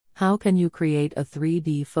How can you create a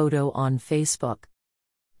 3D photo on Facebook?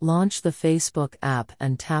 Launch the Facebook app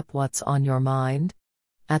and tap What's on Your Mind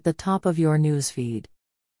at the top of your newsfeed.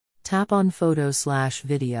 Tap on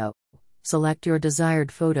Photo/Video. Select your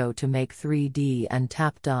desired photo to make 3D and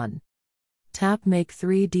tap Done. Tap Make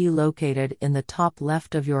 3D located in the top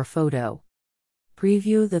left of your photo.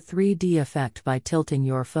 Preview the 3D effect by tilting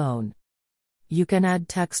your phone. You can add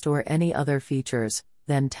text or any other features,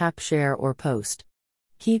 then tap Share or Post.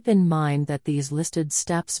 Keep in mind that these listed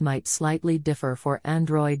steps might slightly differ for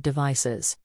Android devices.